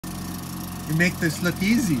You make this look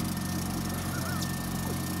easy. You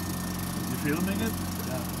filming it?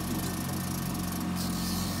 Yeah.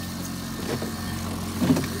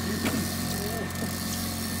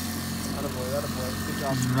 Attaboy. Good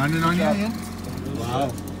job. He's running on you, Ian?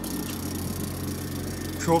 Wow.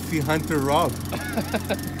 Trophy hunter Rob.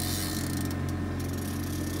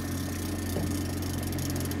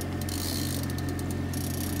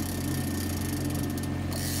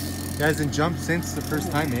 He hasn't jumped since the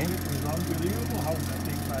first time, eh? It's unbelievable how that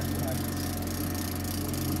thing flies.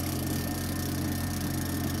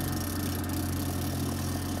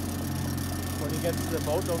 When you get to the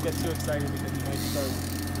boat, don't get too excited because you might start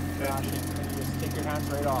crashing. And you just take your hands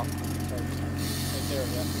right off. Right there,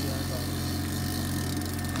 yeah. Put your hands off.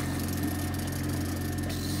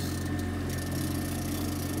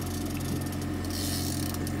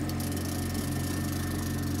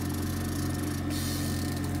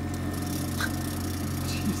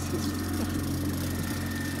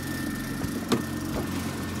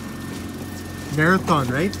 Marathon,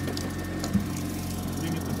 right?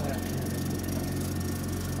 Bring it to the back.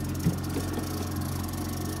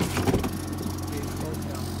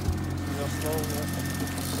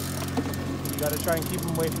 You gotta try and keep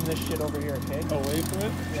him away from this shit over here, okay? Away from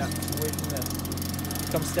it? Yeah, away from this.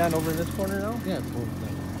 Come stand over in this corner now? Yeah, cool.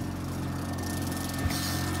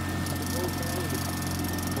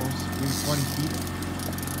 Maybe 20 feet.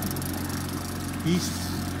 Beast.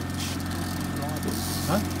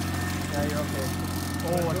 Huh? Yeah, you're okay.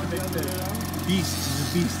 Oh, what's a big fish? Beast. He's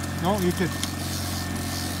a beast. No, you could.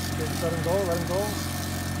 Okay, just let him go, let him go.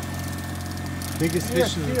 Biggest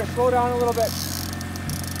fish. Peter, slow down a little bit.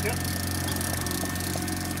 Yep.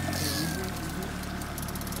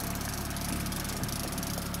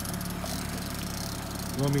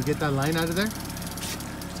 You want me to get that line out of there?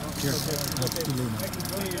 Here. Okay. That's too low now.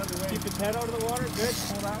 Keep his head out of the water. Good.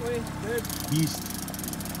 Pull that way. Good. Beast.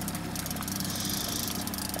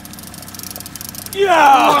 Yeah!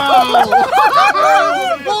 Wow!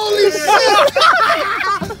 Holy shit!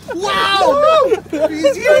 Wow!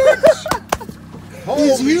 He's huge!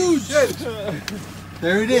 He's huge!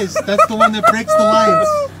 There it is. That's the one that breaks the lines.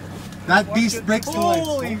 That beast breaks the lines.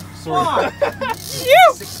 Holy Sorry. fuck!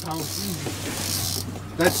 6 pounds easy.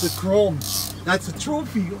 That's a chrome. That's a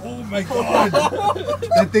trophy. Oh my god.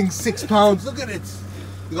 That thing's 6 pounds. Look at it.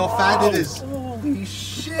 Look how fat it is. Holy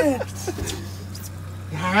shit!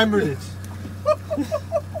 He hammered it.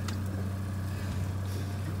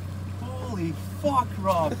 Holy fuck,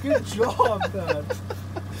 Rob. Good job, man.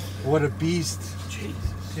 What a beast. Jesus.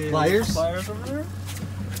 Pliers? Pliers over there?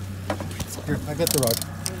 Here, I got the rod.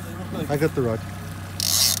 I got the rod.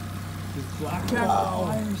 Blackjack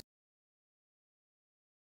pliers.